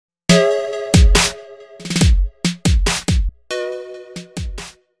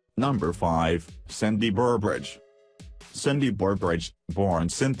Number 5, Cindy Burbridge. Cindy Burbridge, born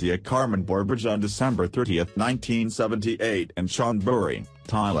Cynthia Carmen Burbridge on December 30, 1978 in Chonburi,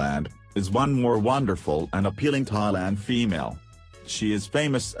 Thailand, is one more wonderful and appealing Thailand female. She is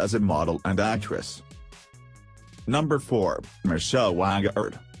famous as a model and actress. Number 4, Michele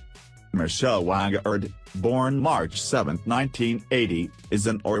Waagaard. Michele Waagaard, born March 7, 1980, is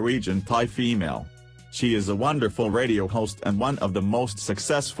an Norwegian Thai female. She is a wonderful radio host and one of the most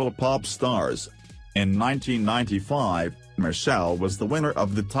successful pop stars. In 1995, Michele was the winner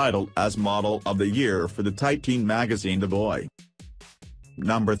of the title as Model of the Year for the Thai teen magazine The Boy.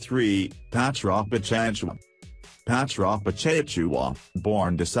 Number 3, Patchrapa Chaichua. Patchrapa Chaichua,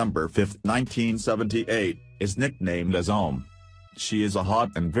 born December 5, 1978, is nicknamed as Om. She is a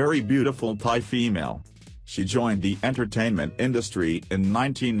hot and very beautiful Thai female. She joined the entertainment industry in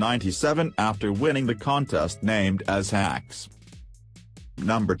 1997 after winning the contest named as Hacks.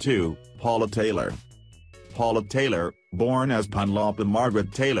 Number 2, Paula Taylor. Paula Taylor, born as Paula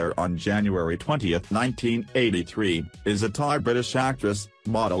Margaret Taylor on January 20, 1983, is a Thai-British actress,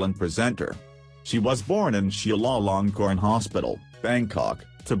 model and presenter. She was born in Chulalongkorn Hospital, Bangkok,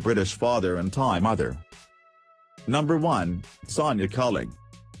 to British father and Thai mother. Number 1, Sonia Couling.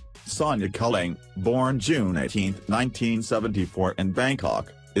 Sonia Couling, born June 18, 1974 in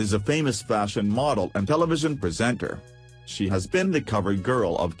Bangkok, is a famous fashion model and television presenter. She has been the cover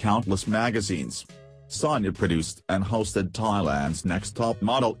girl of countless magazines. Sonia produced and hosted Thailand's Next Top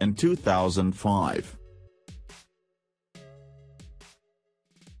Model in 2005.